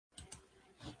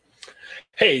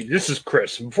Hey, this is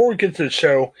Chris. Before we get to the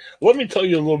show, let me tell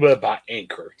you a little bit about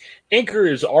Anchor. Anchor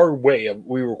is our way of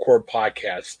we record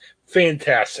podcasts.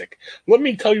 Fantastic. Let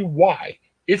me tell you why.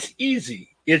 It's easy.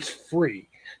 It's free.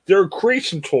 There are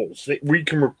creation tools that where you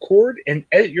can record and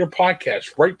edit your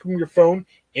podcast right from your phone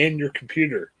and your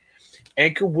computer.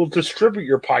 Anchor will distribute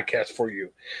your podcast for you,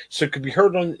 so it can be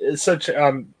heard on such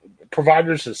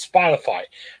providers as Spotify,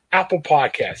 Apple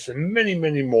Podcasts, and many,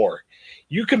 many more.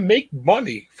 You can make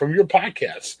money from your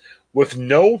podcast with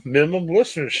no minimum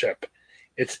listenership.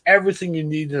 It's everything you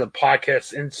need in a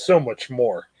podcast and so much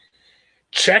more.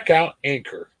 Check out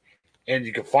Anchor, and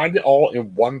you can find it all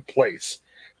in one place.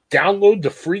 Download the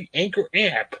free Anchor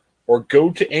app or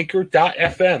go to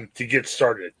anchor.fm to get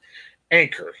started.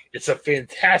 Anchor, it's a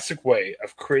fantastic way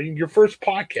of creating your first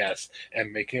podcast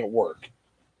and making it work.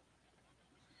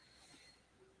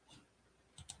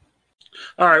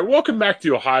 All right, welcome back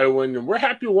to Ohioan, and we're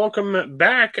happy to welcome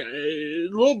back, a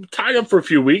little tied up for a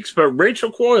few weeks, but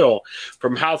Rachel Coyle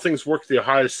from How Things Work at the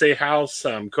Ohio State House,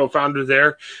 co-founder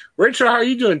there. Rachel, how are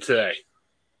you doing today?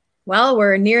 Well,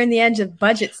 we're nearing the end of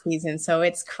budget season, so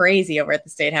it's crazy over at the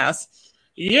State House.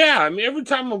 Yeah, I mean, every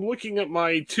time I'm looking at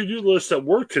my to-do list at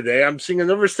work today, I'm seeing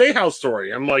another State House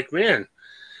story. I'm like, man,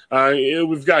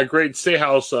 we've got a great State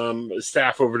House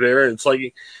staff over there. It's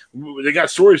like they got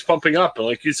stories pumping up. And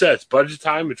like you said, it's budget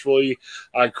time. It's really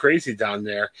crazy down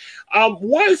there.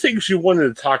 One of the things you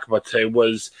wanted to talk about today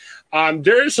was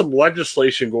there is some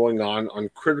legislation going on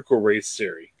critical race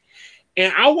theory.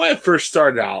 And I want to first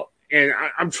start out, and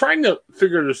I'm trying to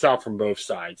figure this out from both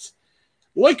sides.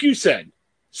 Like you said,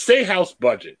 State House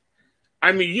budget.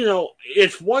 I mean,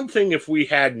 it's one thing if we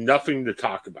had nothing to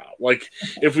talk about. Like,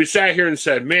 if we sat here and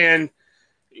said, man,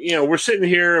 we're sitting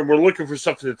here and we're looking for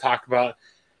something to talk about,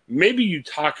 maybe you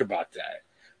talk about that.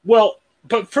 Well,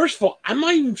 but first of all, I'm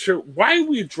not even sure, why are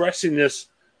we addressing this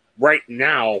right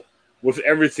now with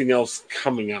everything else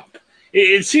coming up?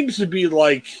 It seems to be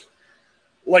like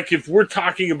if we're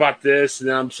talking about this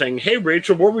and I'm saying, hey,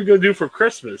 Rachel, what are we going to do for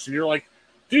Christmas? And you're like,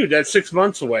 dude, that's 6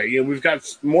 months away. We've got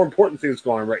more important things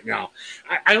going on right now.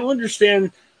 I don't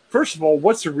understand, first of all,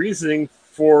 what's the reasoning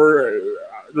for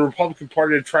the Republican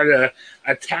Party to try to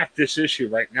attack this issue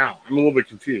right now? I'm a little bit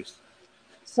confused.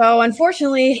 So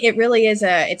unfortunately, it really is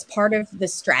it's part of the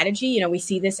strategy. We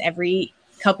see this every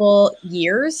couple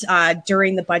years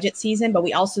during the budget season, but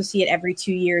we also see it every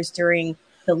 2 years during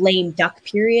the lame duck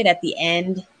period at the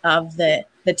end of the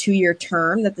 2-year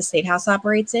term that the State House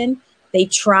operates in. They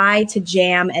try to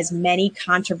jam as many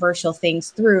controversial things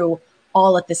through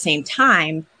all at the same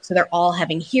time. So they're all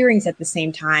having hearings at the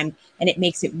same time. And it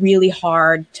makes it really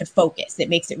hard to focus. It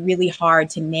makes it really hard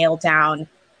to nail down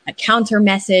a counter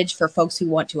message for folks who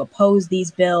want to oppose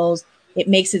these bills. It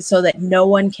makes it so that no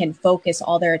one can focus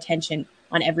all their attention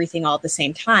on everything all at the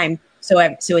same time. So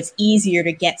it's easier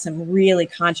to get some really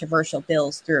controversial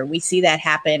bills through. We see that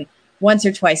happen once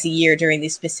or twice a year during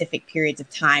these specific periods of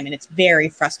time. And it's very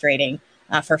frustrating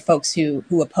for folks who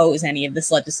oppose any of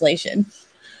this legislation.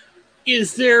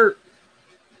 Is there,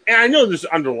 and I know there's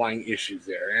underlying issues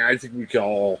there, and I think we can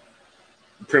all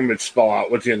pretty much spell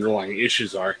out what the underlying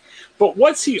issues are, but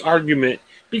what's the argument?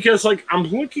 Because I'm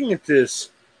looking at this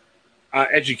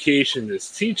education, this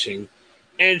teaching,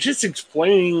 and just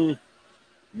explaining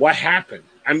what happened.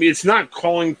 I mean, it's not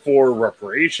calling for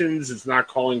reparations. It's not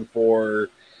calling for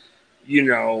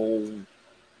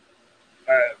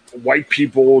white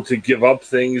people to give up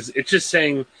things. It's just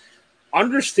saying,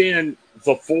 understand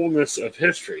the fullness of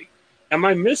history. Am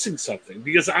I missing something?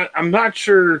 Because I'm not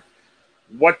sure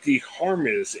what the harm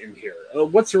is in here.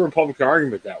 What's the Republican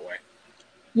argument that way?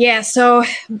 Yeah, so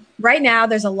right now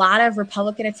there's a lot of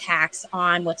Republican attacks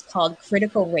on what's called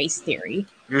critical race theory,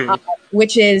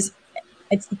 which is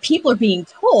people are being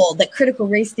told that critical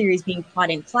race theory is being taught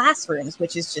in classrooms,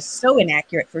 which is just so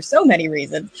inaccurate for so many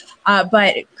reasons.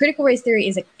 But critical race theory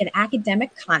is an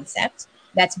academic concept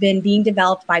that's been being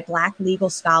developed by Black legal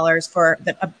scholars for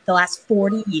the last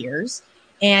 40 years.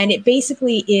 And it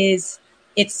basically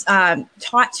it's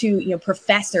taught to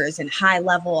professors and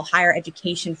high-level higher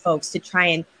education folks to try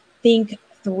and think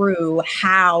through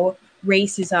how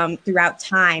racism throughout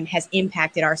time has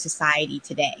impacted our society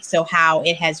today. So how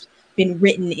it has been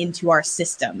written into our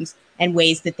systems and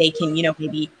ways that they can,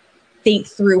 maybe think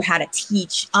through how to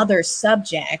teach other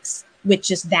subjects with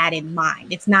just that in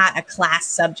mind. It's not a class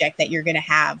subject that you're going to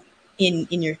have in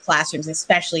your classrooms,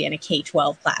 especially in a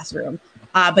K-12 classroom.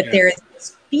 But there is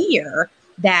this fear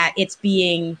that it's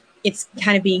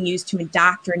kind of being used to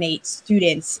indoctrinate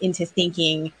students into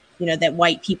thinking, that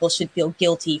white people should feel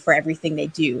guilty for everything they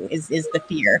do is the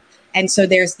fear. And so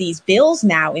there's these bills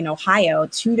now in Ohio,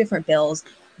 2 different bills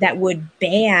that would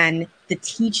ban the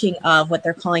teaching of what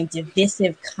they're calling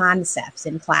divisive concepts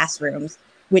in classrooms,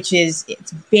 which is,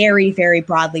 it's very, very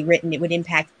broadly written. It would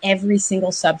impact every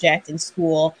single subject in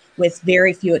school with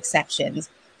very few exceptions.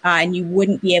 And you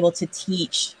wouldn't be able to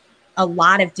teach a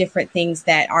lot of different things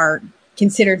that are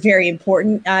considered very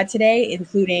important today,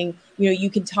 including, you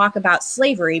can talk about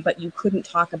slavery, but you couldn't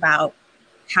talk about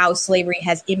how slavery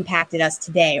has impacted us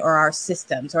today, or our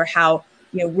systems, or how,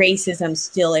 racism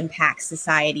still impacts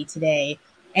society today.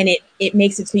 And it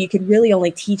makes it so you could really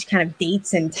only teach kind of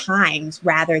dates and times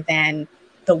rather than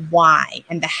the why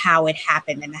and the how it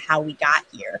happened and the how we got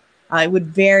here. It would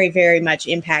very, very much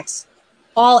impact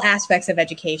all aspects of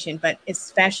education, but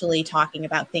especially talking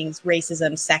about things,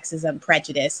 racism, sexism,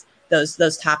 prejudice,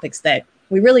 those topics that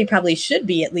we really probably should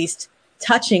be at least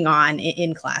touching on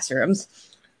in classrooms.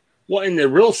 Well, and the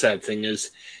real sad thing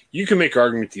is, you can make an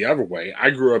argument the other way. I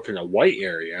grew up in a white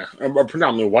area, a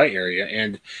predominantly white area,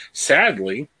 and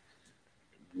sadly,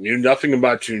 knew nothing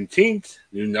about Juneteenth,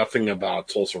 knew nothing about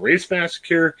Tulsa Race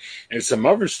Massacre, and some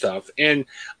other stuff. And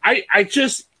I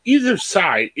just, either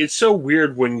side, it's so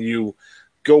weird when you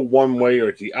go one way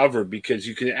or the other, because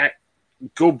you can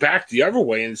go back the other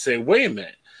way and say, wait a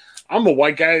minute, I'm a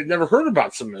white guy that never heard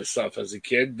about some of this stuff as a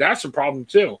kid. That's a problem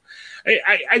too.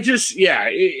 I just,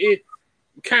 it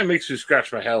kind of makes me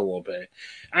scratch my head a little bit.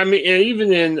 I mean, and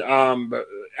even in,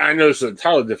 I know it's a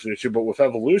entirely different issue, but with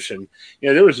evolution,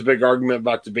 there was a big argument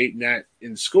about debating that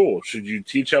in school. Should you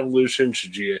teach evolution?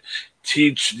 Should you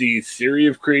teach the theory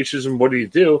of creationism? What do you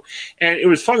do? And it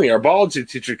was funny. Our biology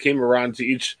teacher came around to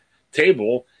each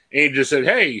table and he just said,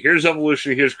 hey, here's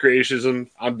evolution, here's creationism,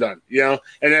 I'm done, and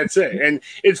that's it. And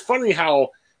it's funny how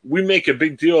we make a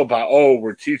big deal about,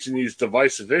 we're teaching these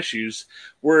divisive issues,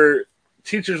 where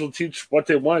teachers will teach what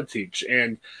they want to teach.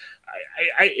 And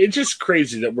it's just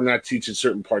crazy that we're not teaching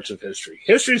certain parts of history.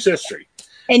 History's history.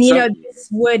 And, this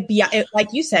would be, like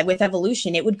you said, with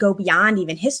evolution, it would go beyond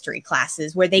even history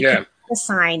classes, where they could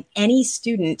assign any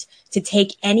student to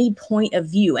take any point of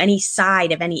view, any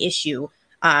side of any issue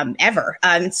ever.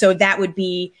 So that would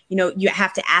be, you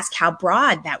have to ask how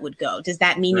broad that would go. Does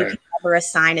that mean you can never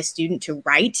assign a student to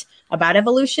write about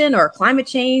evolution or climate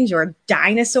change or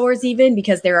dinosaurs even,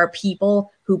 because there are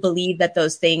people who believe that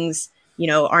those things,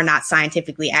 are not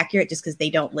scientifically accurate just because they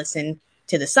don't listen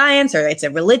to the science, or it's a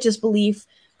religious belief?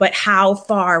 But how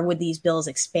far would these bills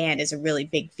expand is a really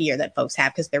big fear that folks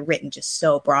have, because they're written just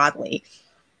so broadly.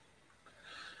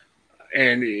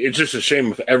 And it's just a shame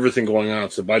with everything going on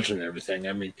with the budget and everything.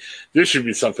 I mean, this should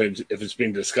be something, if it's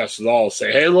being discussed at all,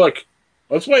 say, hey, look,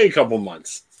 let's wait a couple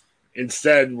months.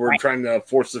 Instead, we're trying to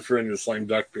force it through in the slam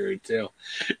dunk period, too.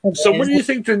 So what do you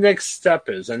think the next step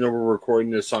is? I know we're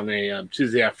recording this on a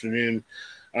Tuesday afternoon.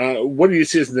 What do you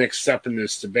see as the next step in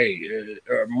this debate?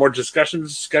 More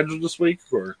discussions scheduled this week?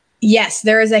 Or? Yes,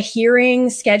 there is a hearing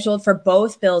scheduled for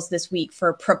both bills this week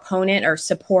for proponent or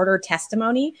supporter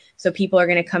testimony. So people are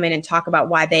going to come in and talk about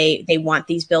why they want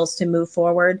these bills to move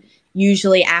forward.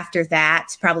 Usually after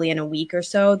that, probably in a week or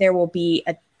so, there will be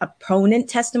a opponent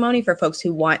testimony for folks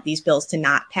who want these bills to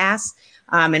not pass.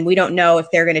 And we don't know if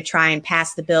they're going to try and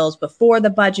pass the bills before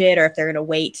the budget or if they're going to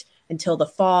wait until the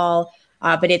fall.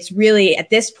 But it's really,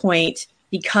 at this point,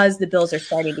 because the bills are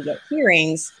starting to get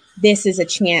hearings, this is a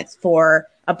chance for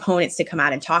opponents to come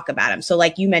out and talk about them. So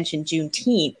like you mentioned,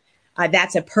 Juneteenth,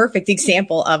 that's a perfect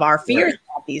example of our fears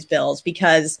about these bills,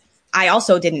 because I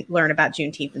also didn't learn about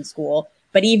Juneteenth in school.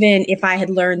 But even if I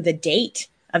had learned the date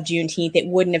of Juneteenth, it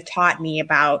wouldn't have taught me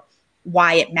about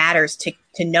why it matters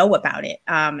to know about it.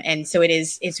 And so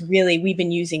it's really, we've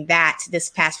been using that this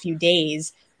past few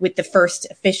days with the first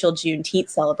official Juneteenth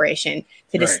celebration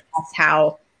to discuss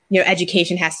how,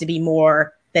 education has to be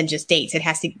more than just dates. There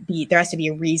has to be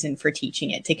a reason for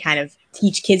teaching it, to kind of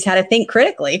teach kids how to think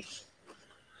critically.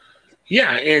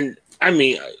 Yeah. And I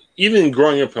mean, even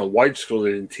growing up in a white school,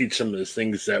 they didn't teach some of the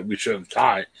things that we should have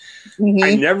taught. Mm-hmm.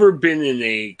 I've never been in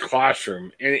a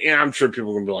classroom, and I'm sure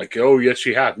people are going to be like, oh, yes,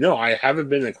 you have. No, I haven't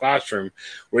been in a classroom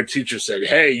where a teacher said,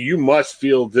 hey, you must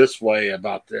feel this way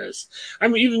about this. I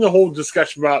mean, even the whole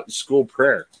discussion about school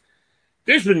prayer.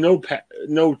 There's been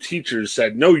no teachers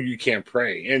said, no, you can't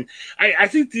pray. And I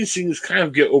think these things kind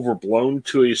of get overblown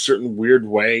to a certain weird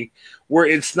way, where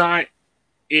it's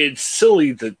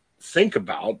silly to think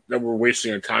about that we're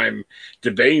wasting our time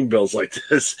debating bills like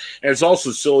this. And it's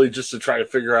also silly just to try to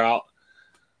figure out,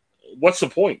 what's the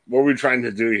point? What are we trying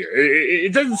to do here?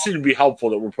 It doesn't seem to be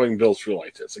helpful that we're putting bills through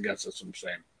like this. I guess that's what I'm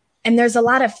saying. And there's a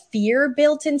lot of fear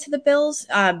built into the bills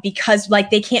because,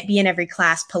 like, they can't be in every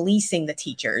class policing the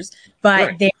teachers.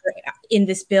 But Right. in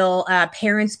this bill,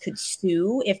 parents could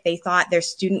sue if they thought their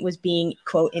student was being,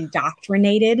 quote,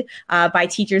 indoctrinated by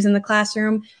teachers in the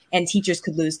classroom. And teachers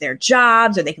could lose their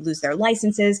jobs or they could lose their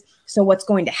licenses. So what's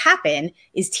going to happen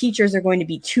is teachers are going to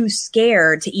be too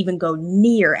scared to even go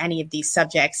near any of these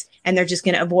subjects. And they're just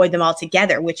going to avoid them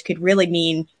altogether, which could really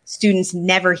mean students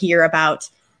never hear about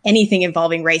anything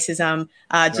involving racism,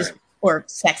 just Right. or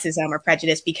sexism or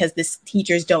prejudice because this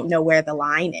teachers don't know where the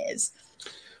line is.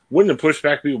 Wouldn't the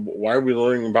pushback be, why are we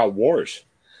learning about wars?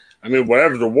 I mean,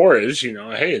 whatever the war is,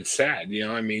 hey, it's sad.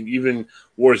 I mean, even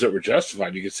wars that were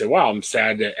justified, you could say, wow, I'm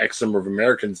sad that X number of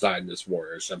Americans died in this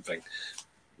war or something.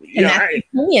 And that's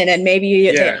opinion, and maybe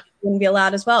Yeah. wouldn't be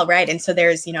allowed as well, right? And so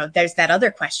there's that other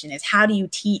question is, how do you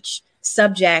teach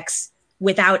subjects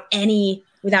without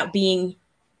being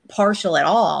partial at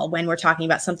all when we're talking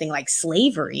about something like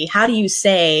slavery? How do you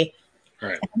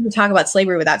talk about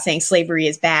slavery without saying slavery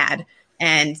is bad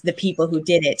and the people who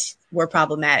did it were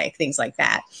problematic, things like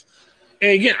that?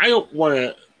 And again, I don't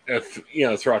want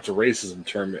to, throw out the racism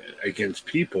term against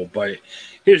people, but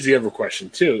here's the other question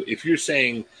too. If you're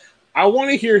saying, I want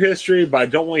to hear history, but I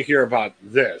don't want to hear about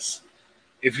this.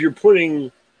 If you're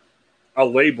putting a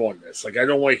label on this, like I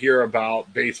don't want to hear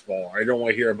about baseball, or I don't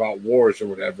want to hear about wars or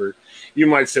whatever, you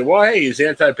might say, well, hey, he's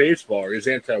anti-baseball or he's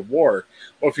anti-war.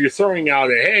 Well, if you're throwing out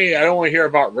hey, I don't want to hear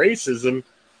about racism,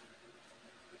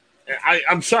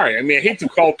 I'm sorry. I mean, I hate to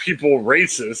call people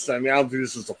racist. I mean, I don't think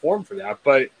this is the form for that,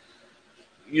 but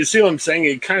you see what I'm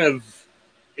saying?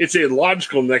 It's a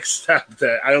logical next step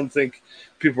that I don't think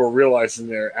people are realizing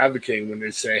they're advocating when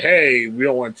they say, hey, we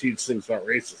don't want to teach things about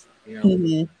racism.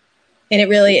 Mm-hmm. And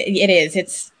it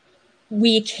is.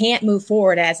 We can't move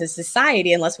forward as a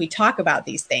society unless we talk about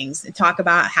these things and talk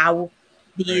about how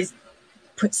these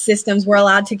systems were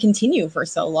allowed to continue for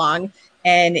so long.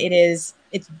 And it's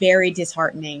very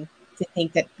disheartening to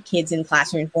think that kids in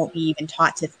classrooms won't be even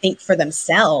taught to think for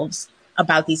themselves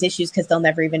about these issues because they'll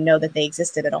never even know that they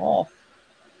existed at all.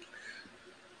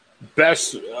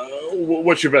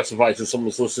 What's your best advice if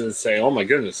someone's listening and say, oh my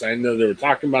goodness, I didn't know they were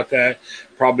talking about that?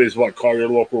 Probably is call your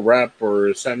local rep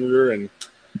or senator and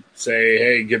say,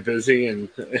 hey, get busy and,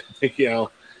 make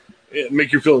your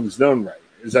feelings known, right?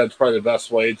 Is that probably the best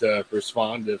way to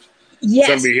respond if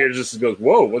somebody here just goes,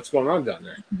 whoa, what's going on down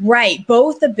there? Right.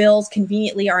 Both the bills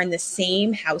conveniently are in the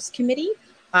same House committee,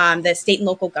 the State and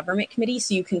Local Government Committee.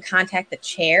 So you can contact the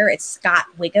chair. It's Scott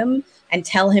Wiggum, and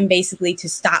tell him basically to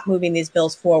stop moving these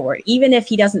bills forward. Even if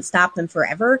he doesn't stop them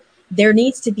forever, there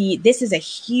needs to be, this is a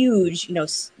huge,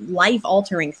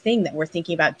 life-altering thing that we're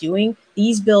thinking about doing.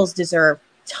 These bills deserve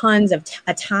tons of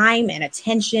time and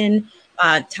attention,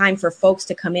 time for folks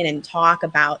to come in and talk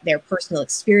about their personal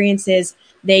experiences.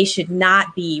 They should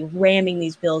not be ramming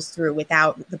these bills through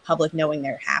without the public knowing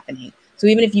they're happening. So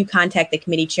even if you contact the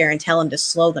committee chair and tell him to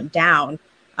slow them down,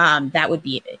 that would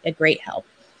be a great help.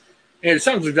 And it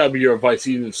sounds like that would be your advice,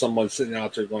 even if someone's sitting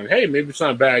out there going, hey, maybe it's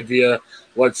not a bad idea,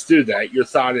 let's do that. Your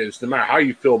thought is, no matter how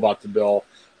you feel about the bill,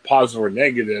 positive or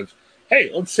negative, hey,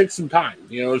 let's take some time.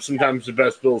 Sometimes the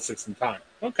best bill is take some time.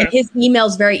 Okay. And his email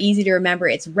is very easy to remember.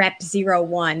 It's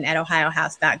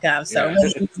rep01@ohiohouse.gov. So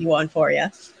really easy one for you.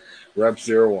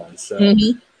 Rep01. So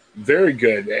very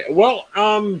good. Well,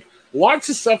 lots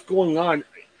of stuff going on.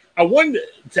 I wanted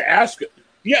to ask,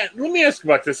 let me ask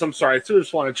about this. I'm sorry. I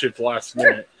just wanted to at the last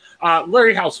minute.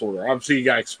 Larry Householder, obviously he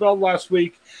got expelled last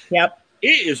week. Yep.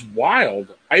 It is wild.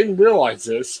 I didn't realize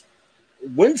this.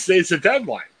 Wednesday's the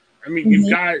deadline. I mean, you've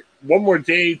got one more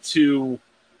day to,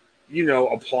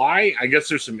 apply. I guess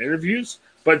there's some interviews,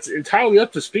 but it's entirely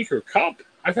up to Speaker Cupp.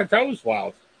 I thought that was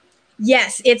wild.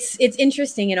 Yes, it's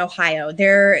interesting in Ohio.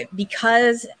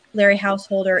 Because Larry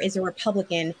Householder is a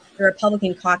Republican, the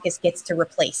Republican caucus gets to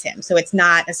replace him. So it's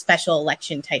not a special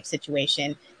election type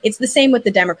situation. It's the same with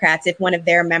the Democrats. If one of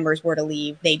their members were to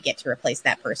leave, they'd get to replace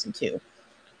that person too.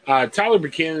 Tyler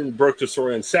Buchanan broke the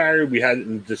story on Saturday. We had it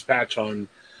in Dispatch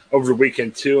over the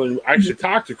weekend too. And I actually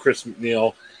talked to Chris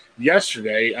McNeil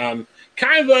yesterday.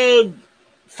 Kind of a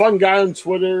fun guy on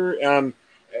Twitter.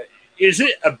 Is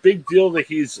it a big deal that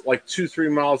he's like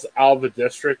 2-3 miles out of the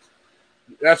district?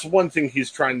 That's one thing he's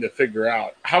trying to figure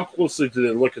out. How closely do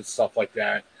they look at stuff like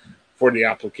that for the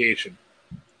application?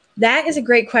 That is a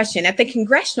great question. At the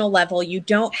congressional level, you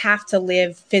don't have to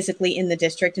live physically in the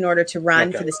district in order to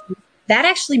run for the state. That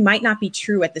actually might not be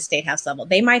true at the state house level.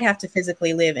 They might have to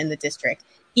physically live in the district.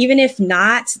 Even if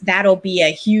not, that'll be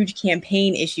a huge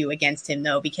campaign issue against him,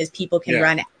 though, because people can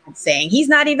run ads saying he's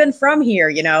not even from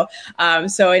here,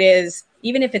 So it is,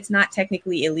 even if it's not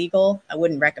technically illegal, I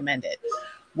wouldn't recommend it.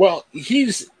 Well,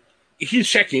 he's he's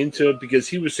checking into it because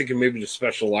he was thinking maybe the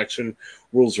special election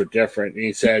rules are different. And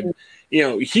he said,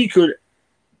 he could,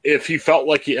 if he felt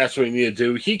like that's what he needed to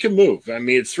do, he can move. I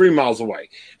mean, it's 3 miles away.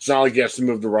 It's not like he has to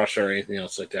move to Russia or anything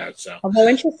else like that. So, although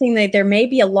interestingly, there may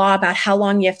be a law about how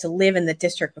long you have to live in the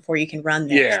district before you can run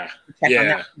there.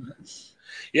 Yeah.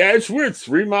 Yeah, it's weird.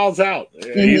 3 miles out. I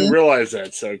didn't realize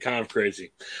that, so kind of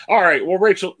crazy. All right. Well,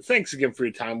 Rachel, thanks again for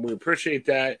your time. We appreciate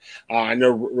that. I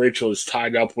know Rachel is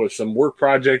tied up with some work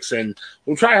projects, and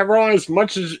we'll try to have her on as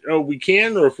much as we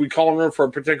can, or if we call her for a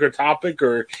particular topic,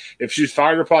 or if she's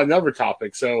fired up on another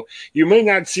topic. So you may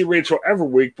not see Rachel every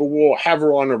week, but we'll have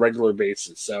her on a regular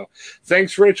basis. So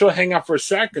thanks, Rachel. Hang out for a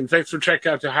sec, and thanks for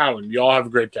checking out to Howland. You all have a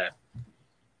great day.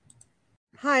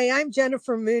 Hi, I'm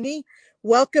Jennifer Mooney.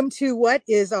 Welcome to what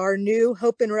is our new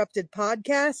Hope Interrupted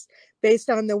podcast based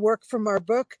on the work from our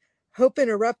book, Hope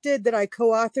Interrupted, that I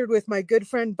co-authored with my good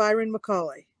friend Byron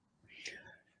McCauley.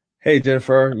 Hey,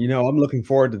 Jennifer, I'm looking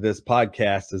forward to this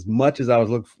podcast as much as I was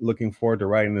looking forward to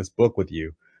writing this book with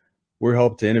you. We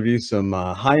hope to interview some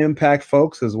high impact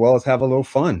folks as well as have a little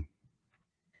fun.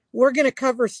 We're going to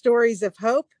cover stories of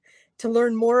hope. To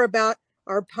learn more about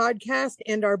our podcast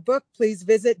and our book, please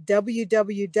visit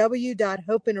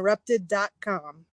www.hopeinterrupted.com.